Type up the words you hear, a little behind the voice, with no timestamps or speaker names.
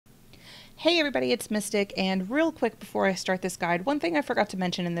Hey everybody, it's Mystic, and real quick before I start this guide, one thing I forgot to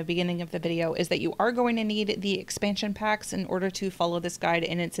mention in the beginning of the video is that you are going to need the expansion packs in order to follow this guide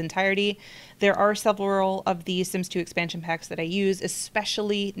in its entirety. There are several of the Sims 2 expansion packs that I use,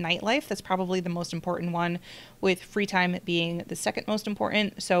 especially Nightlife. That's probably the most important one, with Free Time being the second most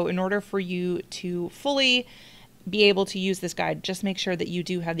important. So in order for you to fully be able to use this guide, just make sure that you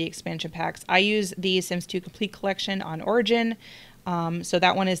do have the expansion packs. I use the Sims 2 Complete Collection on Origin. So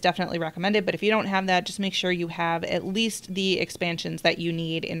that one is definitely recommended, but if you don't have that, just make sure you have at least the expansions that you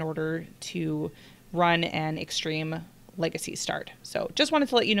need in order to run an extreme legacy start. So just wanted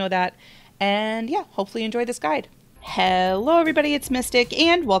to let you know that, and yeah, hopefully you enjoy this guide. Hello everybody, it's Mystic,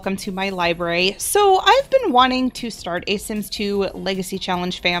 and welcome to my library. So I've been wanting to start a Sims 2 Legacy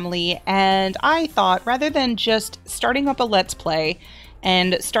Challenge family, and I thought rather than just starting up a Let's Play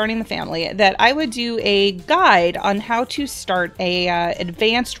and starting the family, that I would do a guide on how to start a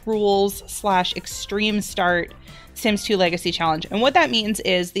advanced rules / extreme start Sims 2 Legacy Challenge. And what that means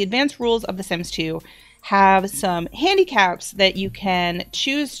is the advanced rules of the Sims 2 have some handicaps that you can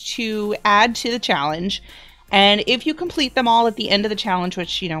choose to add to the challenge. And if you complete them all at the end of the challenge,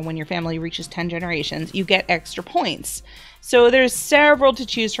 which, you know, when your family reaches 10 generations, you get extra points. So there's several to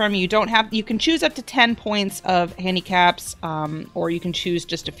choose from. You can choose up to 10 points of handicaps, or you can choose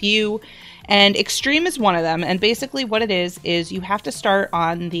just a few. And extreme is one of them. And basically what it is you have to start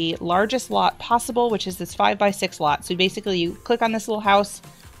on the largest lot possible, which is this 5x6 lot. So basically you click on this little house,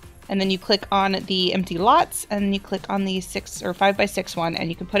 and then you click on the empty lots, and then you click on the 6 or 5x6 one, and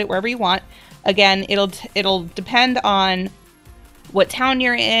you can put it wherever you want. Again, it'll depend on what town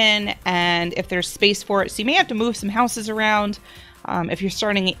you're in and if there's space for it. So you may have to move some houses around. If you're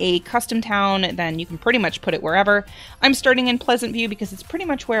starting a custom town, then you can pretty much put it wherever. I'm starting in Pleasant View because it's pretty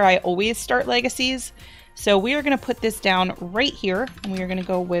much where I always start legacies. So we are going to put this down right here, and we are going to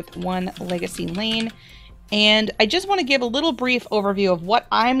go with one legacy lane. And I just want to give a little brief overview of what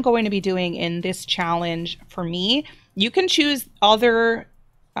I'm going to be doing in this challenge for me. You can choose other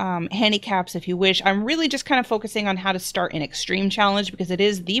handicaps if you wish. I'm really just kind of focusing on how to start an extreme challenge because it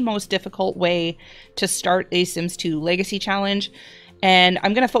is the most difficult way to start a Sims 2 Legacy challenge. And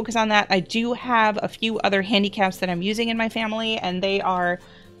I'm going to focus on that. I do have a few other handicaps that I'm using in my family, and they are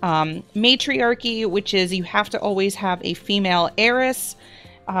matriarchy, which is you have to always have a female heiress.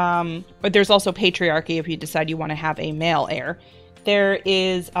 But there's also patriarchy if you decide you want to have a male heir. There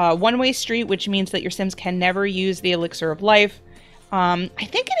is one-way street, which means that your Sims can never use the elixir of life. I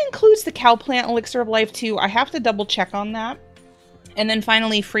think it includes the cow plant elixir of life too. I have to double check on that. And then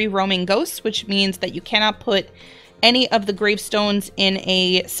finally, free roaming ghosts, which means that you cannot put any of the gravestones in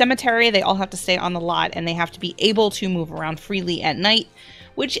a cemetery. They all have to stay on the lot, and they have to be able to move around freely at night,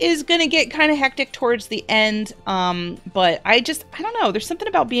 which is going to get kind of hectic towards the end. But I don't know. There's something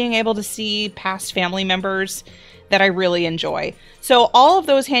about being able to see past family members that I really enjoy. So all of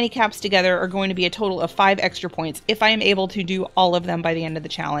those handicaps together are going to be a total of 5 extra points if I am able to do all of them by the end of the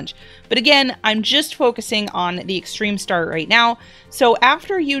challenge. But again, I'm just focusing on the extreme start right now. So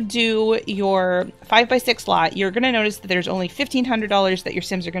after you do your 5x6 lot, you're going to notice that there's only $1,500 that your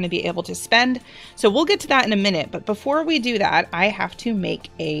Sims are going to be able to spend. So we'll get to that in a minute. But before we do that, I have to make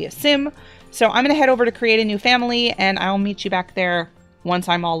a Sim. So I'm going to head over to create a new family, and I'll meet you back there once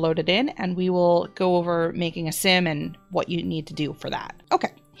I'm all loaded in, and we will go over making a Sim and what you need to do for that. Okay,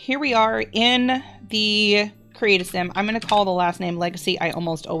 here we are in the create a Sim. I'm going to call the last name Legacy. I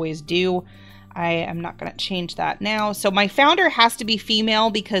almost always do. I am not going to change that now. So my founder has to be female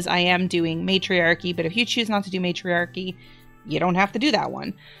because I am doing matriarchy, but if you choose not to do matriarchy, you don't have to do that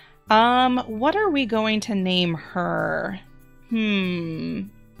one. What are we going to name her?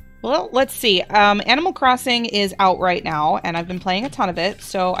 Well, let's see. Animal Crossing is out right now, and I've been playing a ton of it,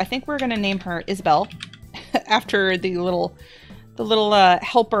 so I think we're going to name her Isabel after the little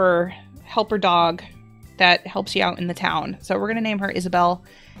helper dog that helps you out in the town. So we're going to name her Isabel,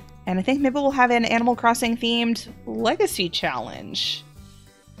 and I think maybe we'll have an Animal Crossing themed Legacy challenge.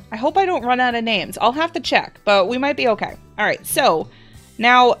 I hope I don't run out of names. I'll have to check, but we might be okay. All right, so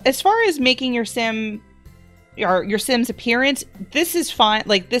now as far as making your Sim or your Sim's appearance, this is fine.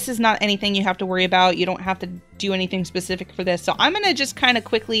 Like, this is not anything you have to worry about. You don't have to do anything specific for this. So I'm going to just kind of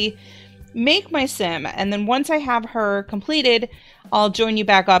quickly make my Sim, and then once I have her completed, I'll join you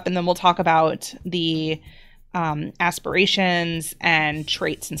back up, and then we'll talk about the aspirations and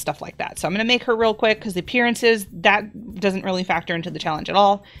traits and stuff like that. So I'm going to make her real quick because the appearances, that doesn't really factor into the challenge at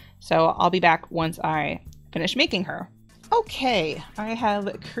all. So I'll be back once I finish making her. Okay, I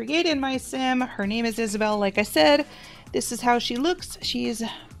have created my Sim. Her name is Isabel, like I said. This is how she looks. She's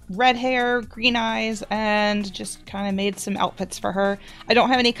red hair, green eyes, and just kind of made some outfits for her. I don't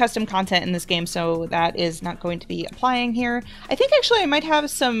have any custom content in this game, so that is not going to be applying here. I think actually I might have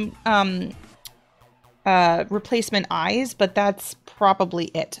some replacement eyes, but that's probably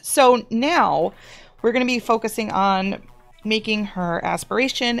it. So now we're going to be focusing on making her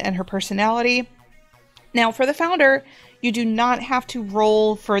aspiration and her personality. Now for the founder, you do not have to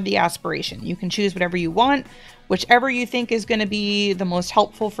roll for the aspiration. You can choose whatever you want, whichever you think is going to be the most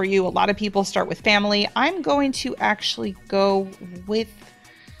helpful for you. A lot of people start with family. I'm going to actually go with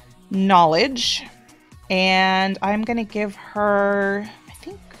knowledge, and I'm going to give her,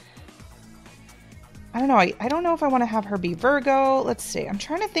 I don't know. I don't know if I want to have her be Virgo. Let's see. I'm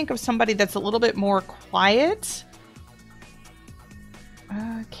trying to think of somebody that's a little bit more quiet.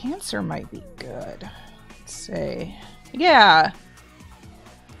 Cancer might be good. Let's see. Yeah.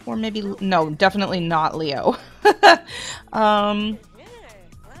 Or maybe, no, definitely not Leo.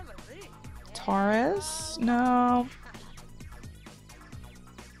 Taurus? No.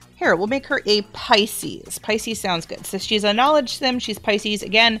 Here, we'll make her a Pisces. Pisces sounds good. So she's a knowledge sim. She's Pisces.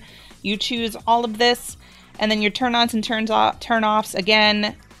 Again, you choose all of this. And then your turn-ons and turn-offs.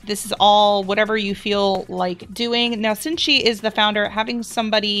 Again, this is all whatever you feel like doing. Now, since she is the founder, having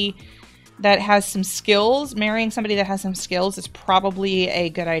somebody that has some skills, marrying somebody that has some skills is probably a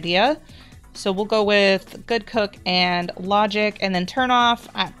good idea. So we'll go with good cook and logic, and then turn off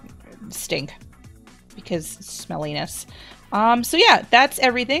stink because smelliness. So yeah, that's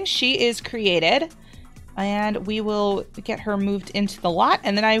everything. She is created, and we will get her moved into the lot,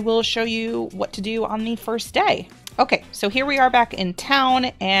 and then I will show you what to do on the first day. Okay, so here we are back in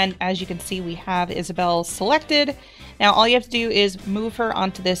town, and as you can see, we have Isabel selected. Now all you have to do is move her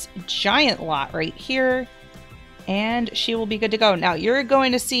onto this giant lot right here, and she will be good to go. Now you're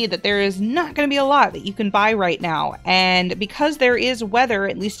going to see that there is not going to be a lot that you can buy right now, and because there is weather,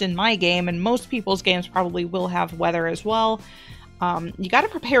 at least in my game, and most people's games probably will have weather as well, you got to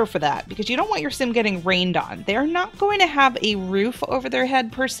prepare for that, because you don't want your sim getting rained on. They're not going to have a roof over their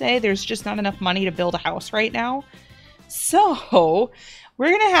head per se. There's just not enough money to build a house right now. So we're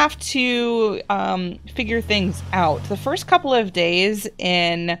going to have to figure things out. The first couple of days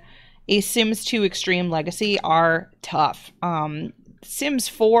in a Sims 2 Extreme Legacy are tough. Sims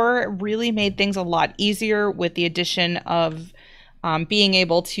 4 really made things a lot easier with the addition of being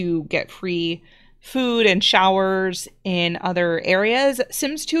able to get free food and showers in other areas.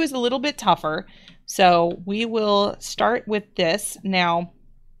 Sims 2 is a little bit tougher, so we will start with this. Now,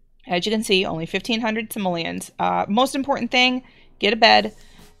 as you can see, only 1,500 simoleons. Most important thing, get a bed.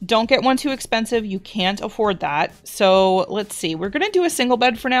 Don't get one too expensive. You can't afford that. So let's see. We're going to do a single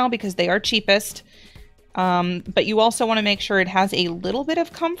bed for now because they are cheapest. But you also want to make sure it has a little bit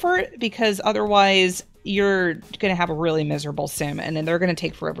of comfort, because otherwise you're going to have a really miserable sim, and then they're going to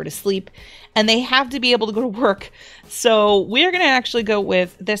take forever to sleep, and they have to be able to go to work. So we're going to actually go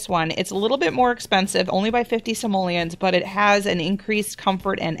with this one. It's a little bit more expensive, only by 50 simoleons, but it has an increased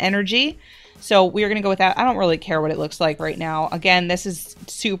comfort and energy. So we're going to go with that. I don't really care what it looks like right now. Again, this is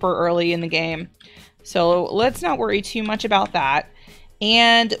super early in the game, so let's not worry too much about that.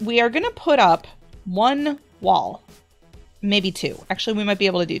 And we are going to put up one wall, maybe two. Actually, we might be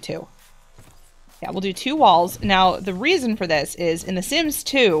able to do two. Yeah, we'll do 2 walls. Now, the reason for this is in The Sims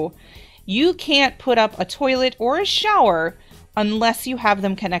 2, you can't put up a toilet or a shower unless you have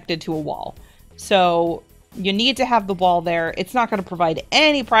them connected to a wall. So you need to have the wall there. It's not going to provide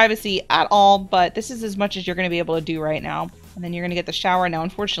any privacy at all, but this is as much as you're going to be able to do right now. And then you're going to get the shower. Now,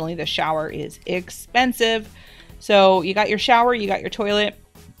 unfortunately, the shower is expensive. So you got your shower, you got your toilet.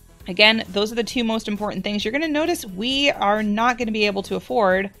 Again, those are the 2 most important things. You're going to notice we are not going to be able to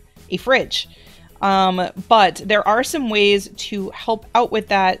afford a fridge. But there are some ways to help out with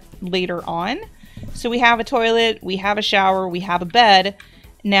that later on. So we have a toilet, we have a shower, we have a bed.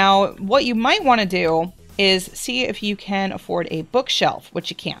 Now, what you might want to do is see if you can afford a bookshelf, which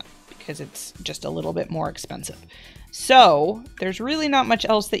you can't because it's just a little bit more expensive. So there's really not much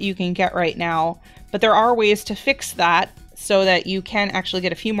else that you can get right now, but there are ways to fix that so that you can actually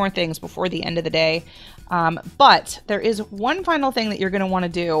get a few more things before the end of the day. But there is one final thing that you're going to want to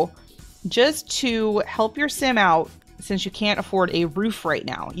do just to help your sim out, since you can't afford a roof right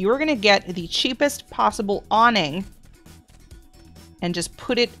now. You are going to get the cheapest possible awning and just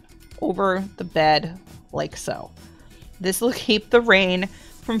put it over the bed like so. This will keep the rain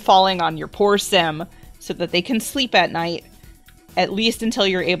from falling on your poor sim so that they can sleep at night, at least until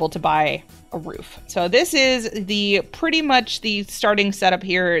you're able to buy a roof. So this is pretty much the starting setup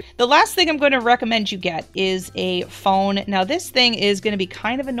here. The last thing I'm going to recommend you get is a phone. Now this thing is going to be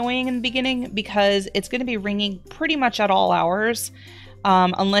kind of annoying in the beginning because it's going to be ringing pretty much at all hours.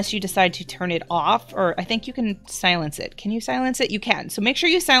 unless you decide to turn it off, or I think you can silence it. Can you silence it? You can. So make sure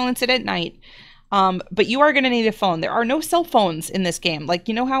you silence it at night. But you are going to need a phone. There are no cell phones in this game. Like,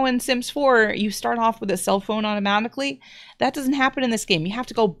 you know how in Sims 4 you start off with a cell phone automatically? That doesn't happen in this game. You have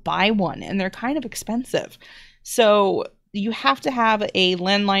to go buy one, and they're kind of expensive. So you have to have a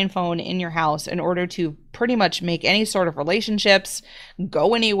landline phone in your house in order to pretty much make any sort of relationships,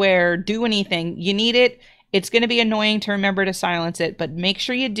 go anywhere, do anything. You need it. It's going to be annoying to remember to silence it, but make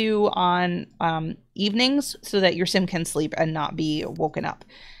sure you do on evenings so that your sim can sleep and not be woken up.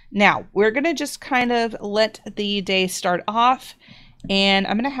 Now, we're going to just kind of let the day start off, and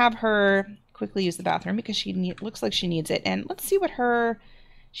I'm going to have her quickly use the bathroom because she looks like she needs it. And let's see what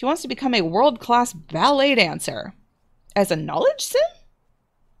she wants to become a world-class ballet dancer. As a knowledge sim?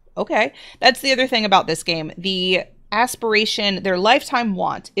 Okay. That's the other thing about this game. The aspiration, their lifetime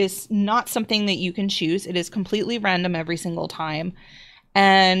want, is not something that you can choose. It is completely random every single time.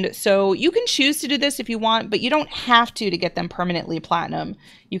 And so you can choose to do this if you want, but you don't have to get them permanently platinum.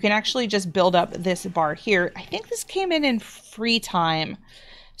 You can actually just build up this bar here. I think this came in free time.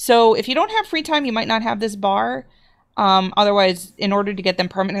 So if you don't have free time, you might not have this bar. Otherwise, in order to get them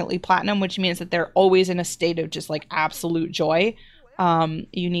permanently platinum, which means that they're always in a state of just like absolute joy,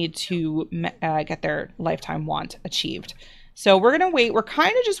 you need to get their lifetime want achieved. So we're going to wait. We're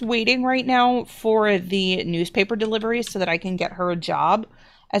kind of just waiting right now for the newspaper delivery so that I can get her a job.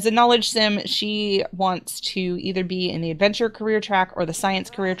 As a knowledge sim, she wants to either be in the adventure career track or the science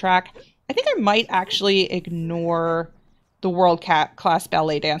career track. I think I might actually ignore the world class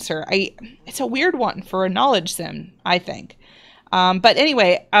ballet dancer. It's a weird one for a knowledge sim, I think. But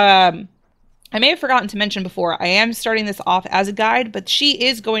anyway, I may have forgotten to mention before, I am starting this off as a guide, but she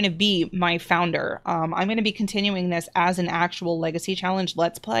is going to be my founder. I'm going to be continuing this as an actual Legacy Challenge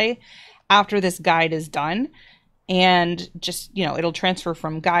Let's Play after this guide is done. And just, you know, it'll transfer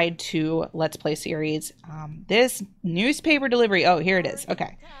from guide to Let's Play series. This newspaper delivery, oh, here it is.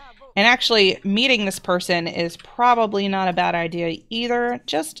 Okay. And actually, meeting this person is probably not a bad idea either,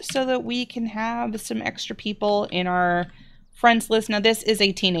 just so that we can have some extra people in our friends list. Now, this is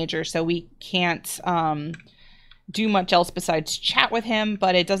a teenager, so we can't do much else besides chat with him,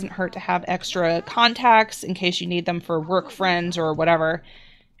 but it doesn't hurt to have extra contacts in case you need them for work friends or whatever.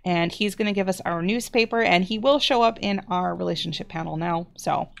 And he's going to give us our newspaper, and he will show up in our relationship panel now,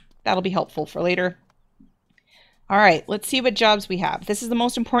 so that'll be helpful for later. All right, let's see what jobs we have. This is the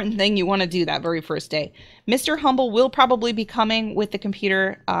most important thing you want to do that very first day. Mr. Humble will probably be coming with the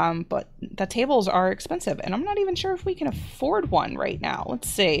computer, but the tables are expensive, and I'm not even sure if we can afford one right now. Let's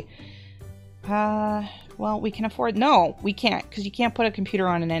see. Well, we can afford... No, we can't, because you can't put a computer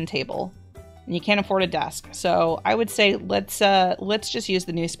on an end table, and you can't afford a desk. So I would say let's just use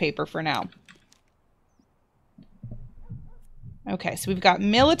the newspaper for now. Okay, so we've got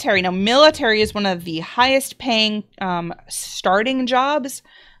military. Now, military is one of the highest paying starting jobs.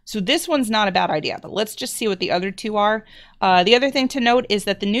 So this one's not a bad idea, but let's just see what the other two are. The other thing to note is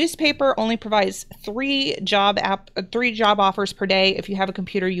that the newspaper only provides three job offers per day. If you have a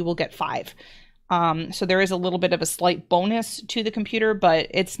computer, you will get 5. So there is a little bit of a slight bonus to the computer, but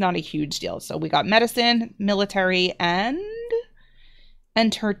it's not a huge deal. So we got medicine, military, and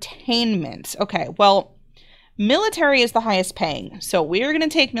entertainment. Okay, well... military is the highest paying, so we're going to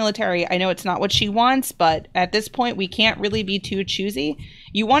take military. I know it's not what she wants, but at this point, we can't really be too choosy.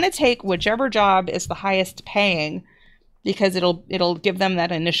 You want to take whichever job is the highest paying because it'll give them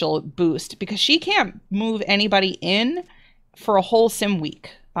that initial boost, because she can't move anybody in for a whole sim week.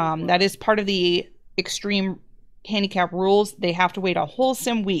 That is part of the extreme handicap rules. They have to wait a whole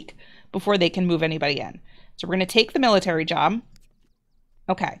sim week before they can move anybody in. So we're going to take the military job.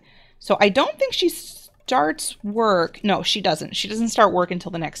 Okay, so I don't think she's... starts work. No, she doesn't. She doesn't start work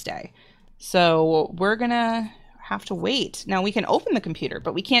until the next day. So we're gonna have to wait. Now we can open the computer,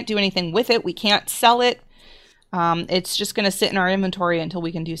 but we can't do anything with it. We can't sell it. It's just gonna sit in our inventory until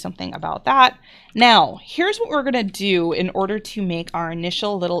we can do something about that. Now, here's what we're gonna do in order to make our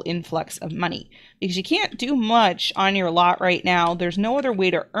initial little influx of money. Because you can't do much on your lot right now. There's no other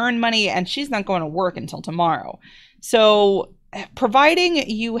way to earn money, and she's not going to work until tomorrow. So providing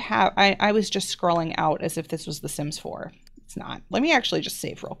you have, I was just scrolling out as if this was The Sims 4. It's not. Let me actually just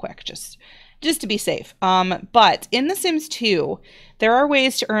save real quick, just to be safe. But in The Sims 2, there are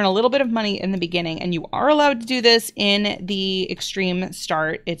ways to earn a little bit of money in the beginning, and you are allowed to do this in the extreme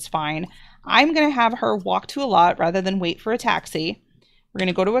start. It's fine. I'm going to have her walk to a lot rather than wait for a taxi. We're going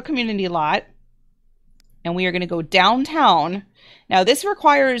to go to a community lot, and we are going to go downtown. Now, this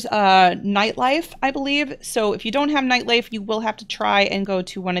requires nightlife, I believe. So if you don't have nightlife, you will have to try and go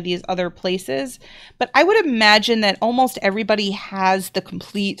to one of these other places. But I would imagine that almost everybody has the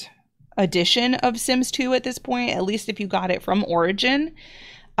complete edition of Sims 2 at this point, at least if you got it from Origin.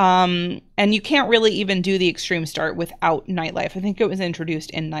 And you can't really even do the extreme start without nightlife. I think it was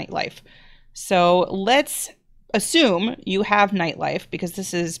introduced in nightlife. So let's assume you have nightlife, because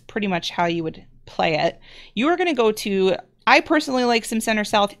this is pretty much how you would play it. You are going to go to, I personally like Sim Center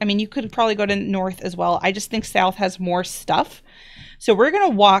South. I mean, you could probably go to North as well. I just think South has more stuff. So we're going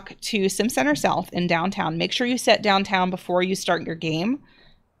to walk to Sim Center South in downtown. Make sure you set downtown before you start your game.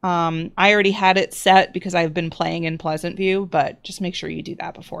 I already had it set because I've been playing in Pleasant View, but just make sure you do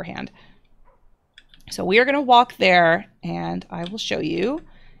that beforehand. So we are going to walk there, and I will show you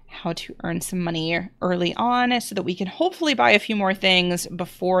how to earn some money early on so that we can hopefully buy a few more things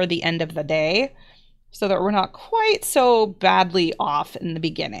before the end of the day so that we're not quite so badly off in the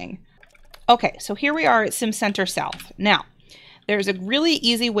beginning. Okay, so here we are at Sim Center South. Now, there's a really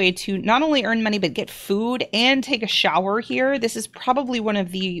easy way to not only earn money, but get food and take a shower here. This is probably one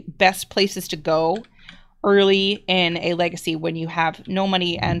of the best places to go early in a legacy when you have no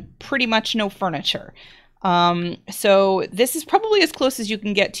money and pretty much no furniture. So this is probably as close as you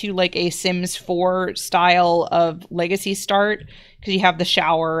can get to like a Sims 4 style of legacy start, because you have the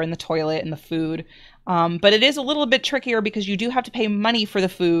shower and the toilet and the food. But it is a little bit trickier because you do have to pay money for the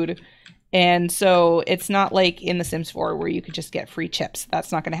food. And so it's not like in The Sims 4 where you could just get free chips.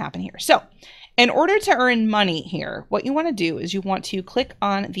 That's not going to happen here. So in order to earn money here, what you want to do is you want to click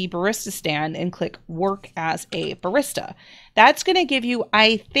on the barista stand and click work as a barista. That's going to give you,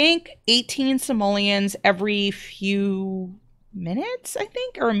 I think, 18 simoleons every few minutes, I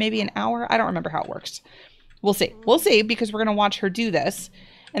think, or maybe an hour. I don't remember how it works. We'll see. We'll see, because we're going to watch her do this.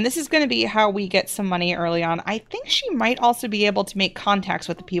 And this is going to be how we get some money early on. I think she might also be able to make contacts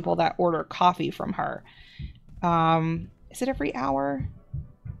with the people that order coffee from her. Is it every hour?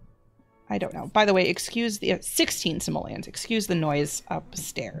 I don't know. By the way, excuse the 16 simoleons. Excuse the noise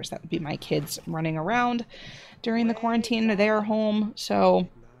upstairs. That would be my kids running around during the quarantine. They're home, so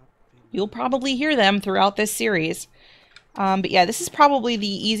you'll probably hear them throughout this series. But yeah, this is probably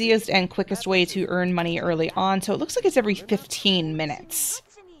the easiest and quickest way to earn money early on. So it looks like it's every 15 minutes.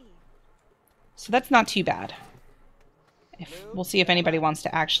 So that's not too bad. We'll see if anybody wants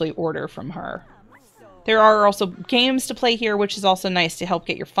to actually order from her. There are also games to play here, which is also nice to help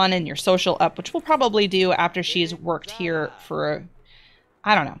get your fun and your social up, which we'll probably do after she's worked here for,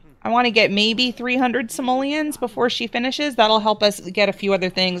 I don't know. I want to get maybe 300 simoleons before she finishes. That'll help us get a few other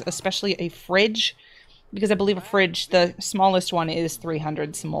things, especially a fridge, because I believe a fridge, the smallest one, is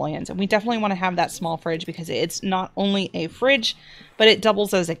 300 simoleons. And we definitely want to have that small fridge because it's not only a fridge, but it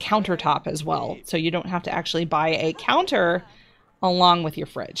doubles as a countertop as well. So you don't have to actually buy a counter along with your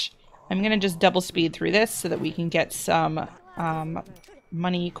fridge. I'm going to just double speed through this so that we can get some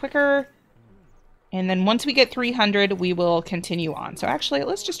money quicker. And then once we get 300, we will continue on. So actually,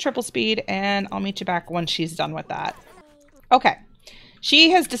 let's just triple speed, and I'll meet you back once she's done with that. Okay.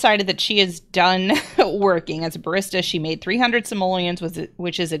 She has decided that she is done working as a barista. She made 300 simoleons,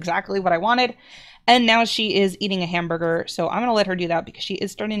 which is exactly what I wanted. And now she is eating a hamburger. So I'm going to let her do that because she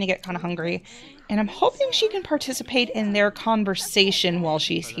is starting to get kind of hungry. And I'm hoping she can participate in their conversation while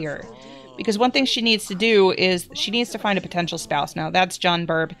she's here. Because one thing she needs to do is she needs to find a potential spouse. Now, that's John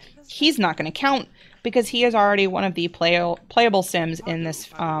Burb. He's not going to count because he is already one of the playable Sims in this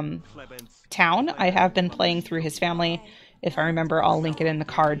town. I have been playing through his family. If I remember, I'll link it in the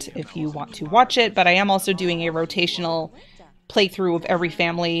cards if you want to watch it. But I am also doing a rotational playthrough of every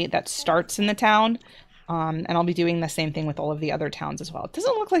family that starts in the town. And I'll be doing the same thing with all of the other towns as well. It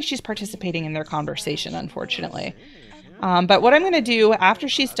doesn't look like she's participating in their conversation, unfortunately. But what I'm going to do after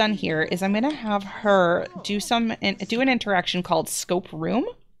she's done here is I'm going to have her do an interaction called Scope Room.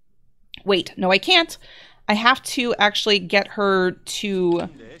 Wait, no, I can't. I have to actually get her to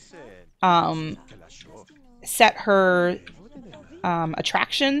set her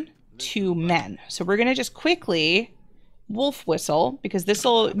attraction to men. So we're going to just quickly wolf whistle, because this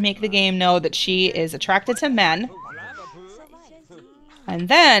will make the game know that she is attracted to men. And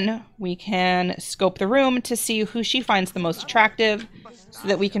then we can scope the room to see who she finds the most attractive so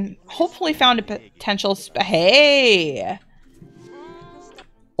that we can hopefully find a potential hey!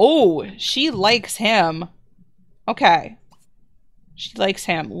 Oh, she likes him. Okay. She likes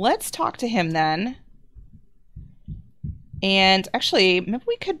him. Let's talk to him then. And actually, maybe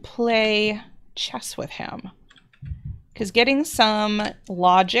we could play chess with him. Because getting some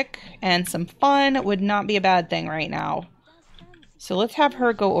logic and some fun would not be a bad thing right now. So let's have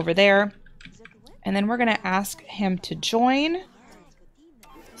her go over there. And then we're going to ask him to join.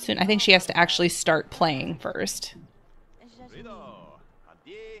 Soon, I think she has to actually start playing first.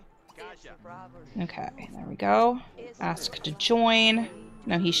 Okay, there we go. Ask to join.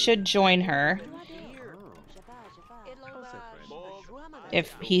 Now he should join her.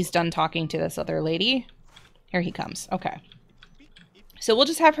 If he's done talking to this other lady. Here he comes. Okay. So we'll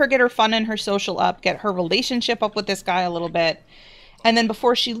just have her get her fun and her social up, get her relationship up with this guy a little bit. And then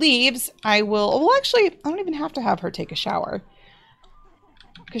before she leaves, I will... Well, actually, I don't even have to have her take a shower.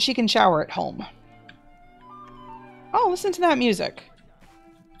 Because she can shower at home. Oh, listen to that music.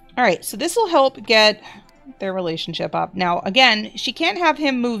 Alright, so this will help get their relationship up. Now, again, she can't have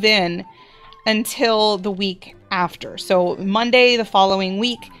him move in until the week after. So Monday the following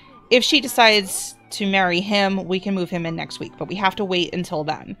week, if she decides to marry him, we can move him in next week. But we have to wait until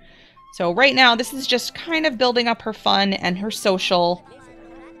then. So right now, this is just kind of building up her fun and her social.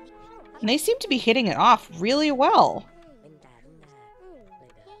 And they seem to be hitting it off really well.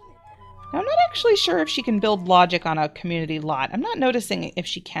 Now, I'm not actually sure if she can build logic on a community lot. I'm not noticing if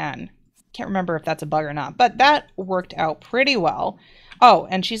she can. Can't remember if that's a bug or not. But that worked out pretty well. Oh,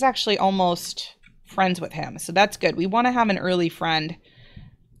 and she's actually almost friends with him. So that's good. We want to have an early friend.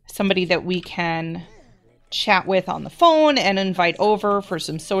 Somebody that we can chat with on the phone and invite over for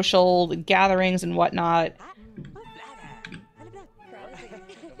some social gatherings and whatnot.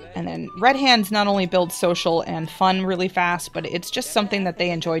 And then Red Hands not only builds social and fun really fast, but it's just something that they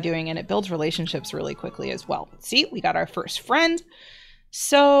enjoy doing, and it builds relationships really quickly as well. See, we got our first friend.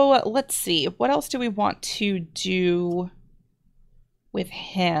 So let's see. What else do we want to do with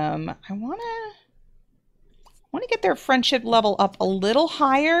him? I want to get their friendship level up a little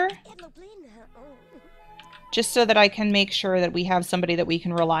higher. Just so that I can make sure that we have somebody that we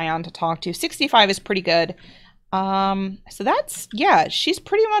can rely on to talk to. 65 is pretty good. So that's, yeah, she's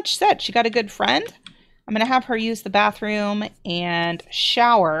pretty much set. She got a good friend. I'm going to have her use the bathroom and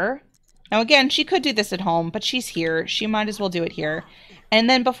shower. Now, again, she could do this at home, but she's here. She might as well do it here. And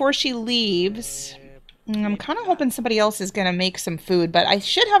then before she leaves, I'm kind of hoping somebody else is going to make some food, but I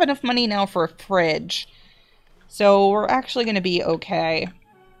should have enough money now for a fridge. So we're actually going to be okay.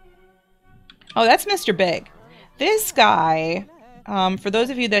 Oh, that's Mr. Big. This guy, for those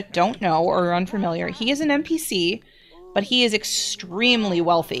of you that don't know or are unfamiliar, he is an NPC, but he is extremely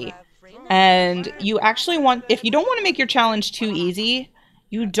wealthy. And you actually want, if you don't want to make your challenge too easy,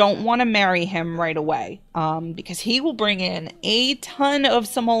 you don't want to marry him right away, because he will bring in a ton of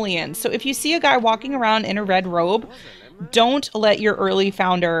simoleons. So if you see a guy walking around in a red robe, don't let your early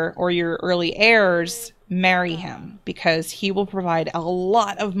founder or your early heirs marry him, because he will provide a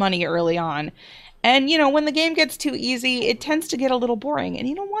lot of money early on. And, you know, when the game gets too easy, it tends to get a little boring, and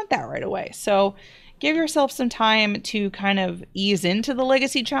you don't want that right away. So give yourself some time to kind of ease into the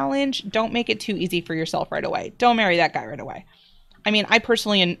legacy challenge. Don't make it too easy for yourself right away. Don't marry that guy right away. I mean, I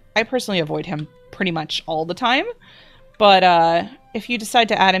personally avoid him pretty much all the time. But if you decide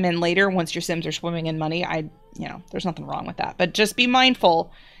to add him in later, once your Sims are swimming in money, you know, there's nothing wrong with that. But just be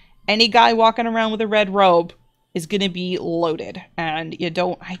mindful. Any guy walking around with a red robe is going to be loaded. And you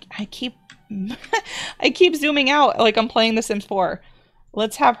don't... I keep... I keep zooming out like I'm playing The Sims 4.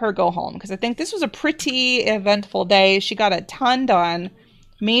 Let's have her go home, because I think this was a pretty eventful day. She got a ton done,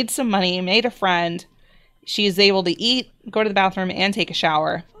 made some money, made a friend. She is able to eat, go to the bathroom, and take a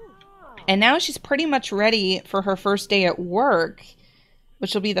shower. And now she's pretty much ready for her first day at work,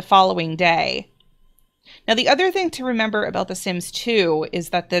 which will be the following day. Now, the other thing to remember about The Sims 2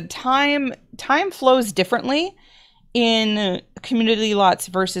 is that the time flows differently in community lots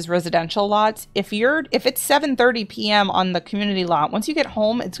versus residential lots. If it's 7:30 p.m. on the community lot, once you get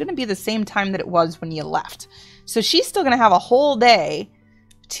home, it's going to be the same time that it was when you left. So she's still going to have a whole day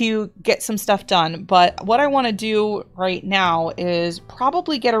to get some stuff done. But what I want to do right now is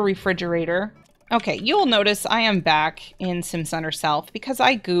probably get a refrigerator. Okay, you'll notice I am back in Sim Center South because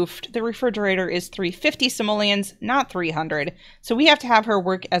I goofed. The refrigerator is 350 simoleons, not 300. So we have to have her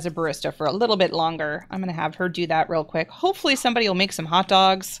work as a barista for a little bit longer. I'm going to have her do that real quick. Hopefully somebody will make some hot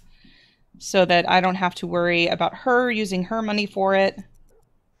dogs so that I don't have to worry about her using her money for it.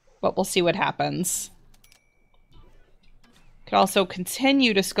 But we'll see what happens. Could also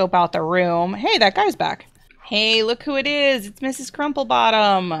continue to scope out the room. Hey, that guy's back. Hey, look who it is. It's Mrs.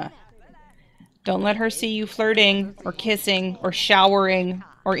 Crumplebottom. Don't let her see you flirting or kissing or showering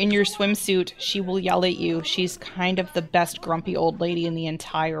or in your swimsuit. She will yell at you. She's kind of the best grumpy old lady in the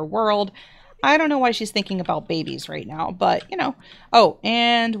entire world. I don't know why she's thinking about babies right now, but, you know. Oh,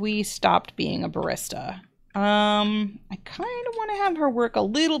 and we stopped being a barista. I kind of want to have her work a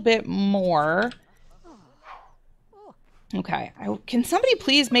little bit more. Okay. Can somebody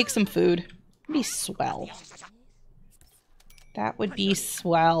please make some food? That'd be swell. That would be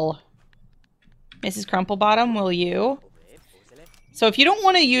swell. Mrs. Crumplebottom, will you? So if you don't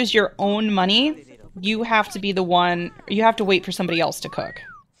want to use your own money, you have to be the one, you have to wait for somebody else to cook.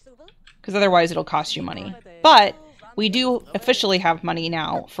 Because otherwise it'll cost you money. But we do officially have money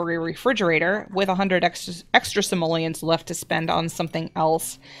now for a refrigerator with 100 extra simoleons left to spend on something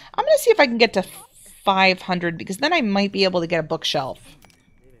else. I'm going to see if I can get to 500 because then I might be able to get a bookshelf.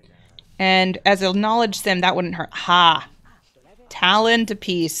 And as a knowledge sim, that wouldn't hurt. Ha! Talon to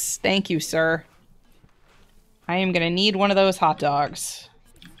peace. Thank you, sir. I am going to need one of those hot dogs.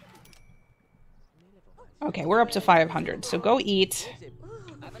 Okay, we're up to 500, so go eat.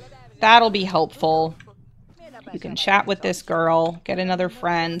 That'll be helpful. You can chat with this girl, get another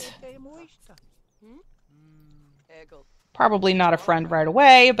friend. Probably not a friend right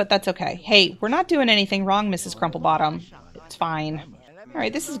away, but that's okay. Hey, we're not doing anything wrong, Mrs. Crumplebottom. It's fine.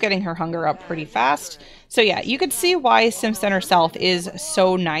 Alright, this is getting her hunger up pretty fast. So yeah, you can see why Sim Center South is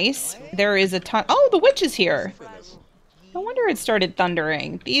so nice. There is a ton... Oh, the witch is here! No wonder it started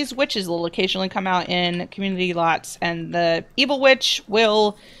thundering. These witches will occasionally come out in community lots, and the evil witch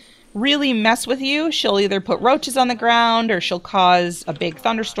will really mess with you. She'll either put roaches on the ground, or she'll cause a big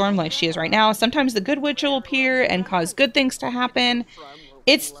thunderstorm like she is right now. Sometimes the good witch will appear and cause good things to happen.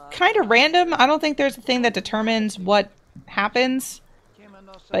 It's kind of random. I don't think there's a thing that determines what happens.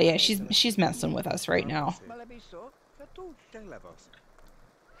 But yeah, she's messing with us right now.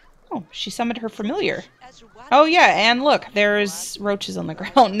 Oh, she summoned her familiar. Oh yeah, and look, there's roaches on the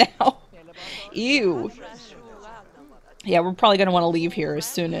ground now. Ew. Yeah, we're probably going to want to leave here as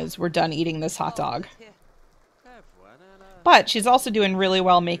soon as we're done eating this hot dog. But she's also doing really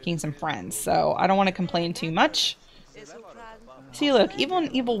well making some friends, so I don't want to complain too much. See, look,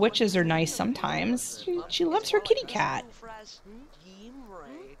 even evil witches are nice sometimes. She loves her kitty cat.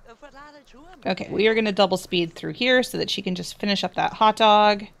 Okay, we are going to double speed through here so that she can just finish up that hot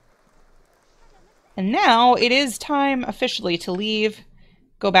dog. And now it is time officially to leave,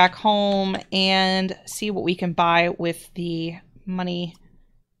 go back home, and see what we can buy with the money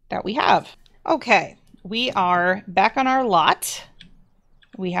that we have. Okay, we are back on our lot.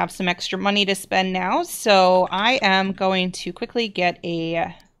 We have some extra money to spend now, so I am going to quickly get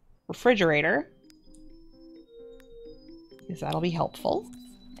a refrigerator, because that'll be helpful.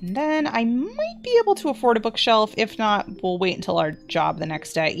 And then I might be able to afford a bookshelf. If not, we'll wait until our job the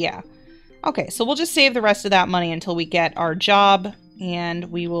next day. Yeah. Okay, so we'll just save the rest of that money until we get our job, and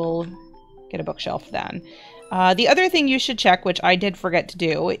we will get a bookshelf then. The other thing you should check, which I did forget to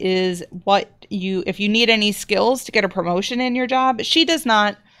do, is if you need any skills to get a promotion in your job. She does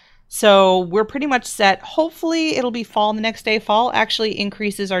not, so we're pretty much set. Hopefully it'll be fall the next day. Fall actually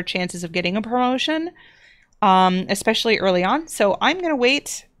increases our chances of getting a promotion, especially early on. So I'm going to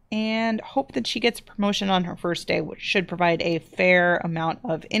wait and hope that she gets a promotion on her first day, which should provide a fair amount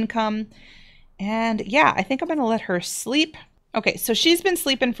of income. And yeah, I think I'm going to let her sleep. Okay, so she's been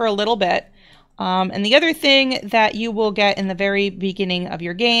sleeping for a little bit. And the other thing that you will get in the very beginning of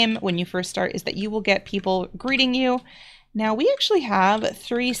your game when you first start is that you will get people greeting you. Now, we actually have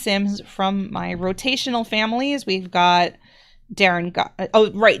 3 Sims from my rotational families. We've got Darren Goth.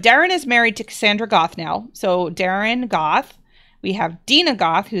 Oh, right. Darren is married to Cassandra Goth now. So Darren Goth. We have Dina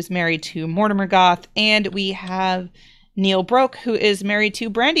Goth, who's married to Mortimer Goth. And we have Neil Broke, who is married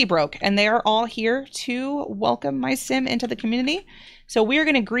to Brandy Broke. And they are all here to welcome my Sim into the community. So we're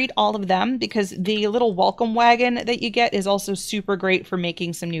going to greet all of them because the little welcome wagon that you get is also super great for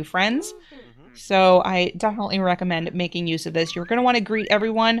making some new friends. So I definitely recommend making use of this. You're going to want to greet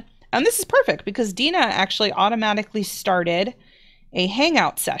everyone. And this is perfect because Dina actually automatically started a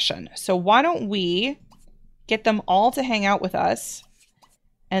hangout session. So why don't we get them all to hang out with us?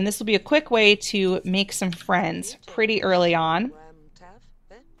 And this will be a quick way to make some friends pretty early on.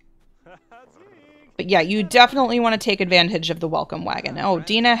 But yeah, you definitely want to take advantage of the welcome wagon. Oh,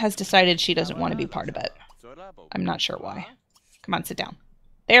 Dina has decided she doesn't want to be part of it. I'm not sure why. Come on, sit down.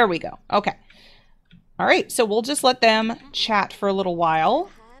 There we go. Okay. All right, so we'll just let them chat for a little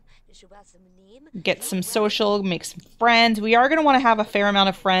while. Get some social, make some friends. We are going to want to have a fair amount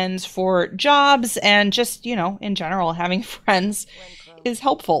of friends for jobs and just, you know, in general, having friends is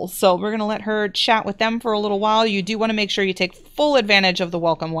helpful. So we're going to let her chat with them for a little while. You do want to make sure you take full advantage of the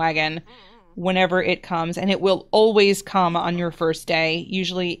welcome wagon whenever it comes, and it will always come on your first day,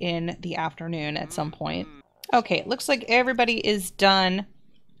 usually in the afternoon at some point. Okay, it looks like everybody is done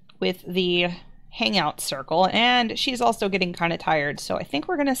with the hangout circle, and she's also getting kind of tired, so I think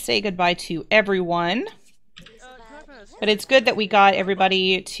we're going to say goodbye to everyone. But it's good that we got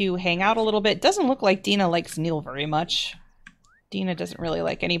everybody to hang out a little bit. Doesn't look like Dina likes Neil very much. Dina doesn't really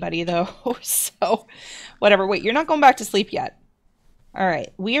like anybody, though, so whatever. Wait, you're not going back to sleep yet. All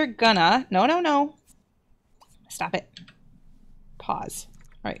right, we are gonna, no. Stop it. Pause.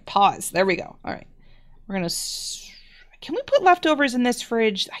 All right, pause. There we go. All right. We're gonna, can we put leftovers in this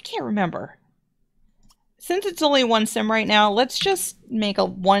fridge? I can't remember. Since it's only one sim right now, let's just make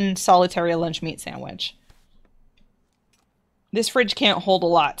one solitary lunch meat sandwich. This fridge can't hold a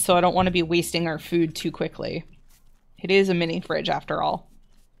lot, so I don't want to be wasting our food too quickly. It is a mini fridge after all.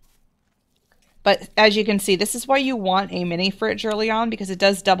 But as you can see, this is why you want a mini fridge early on, because it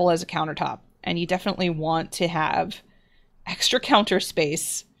does double as a countertop. And you definitely want to have extra counter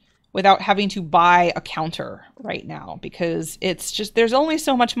space without having to buy a counter right now, because it's just, there's only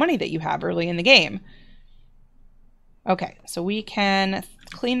so much money that you have early in the game. Okay, so we can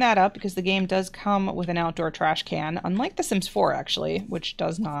clean that up because the game does come with an outdoor trash can, unlike The Sims 4 actually, which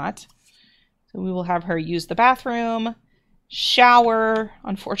does not. So we will have her use the bathroom, shower.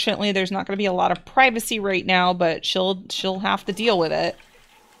 Unfortunately, there's not going to be a lot of privacy right now, but she'll have to deal with it.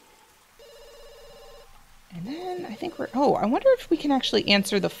 And then I think oh, I wonder if we can actually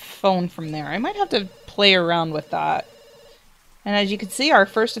answer the phone from there. I might have to play around with that. And as you can see, our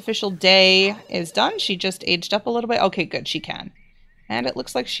first official day is done. She just aged up a little bit. Okay, good, she can. And it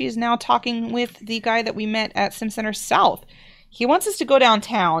looks like she is now talking with the guy that we met at Sim Center South. He wants us to go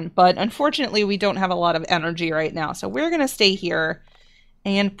downtown, but unfortunately we don't have a lot of energy right now. So we're going to stay here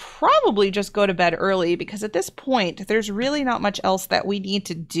and probably just go to bed early, because at this point, there's really not much else that we need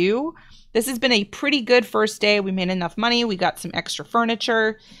to do. This has been a pretty good first day. We made enough money. We got some extra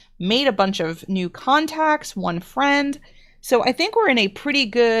furniture, made a bunch of new contacts, one friend. So I think we're in a pretty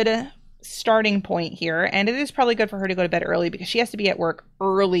good starting point here, and it is probably good for her to go to bed early because she has to be at work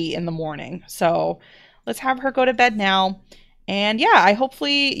early in the morning. So let's have her go to bed now. And yeah, I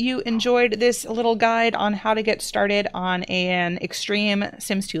hopefully you enjoyed this little guide on how to get started on an extreme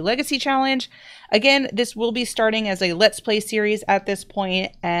Sims 2 Legacy challenge. Again, this will be starting as a Let's Play series at this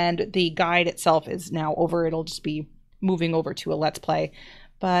point, and the guide itself is now over. It'll just be moving over to a Let's Play.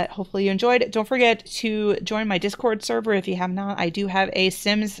 But hopefully you enjoyed it. Don't forget to join my Discord server if you have not. I do have a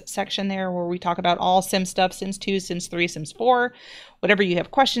Sims section there where we talk about all Sims stuff, Sims 2, Sims 3, Sims 4. Whatever you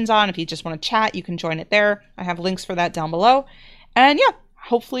have questions on, if you just want to chat, you can join it there. I have links for that down below. And yeah,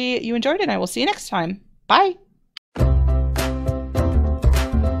 hopefully you enjoyed it, and I will see you next time. Bye!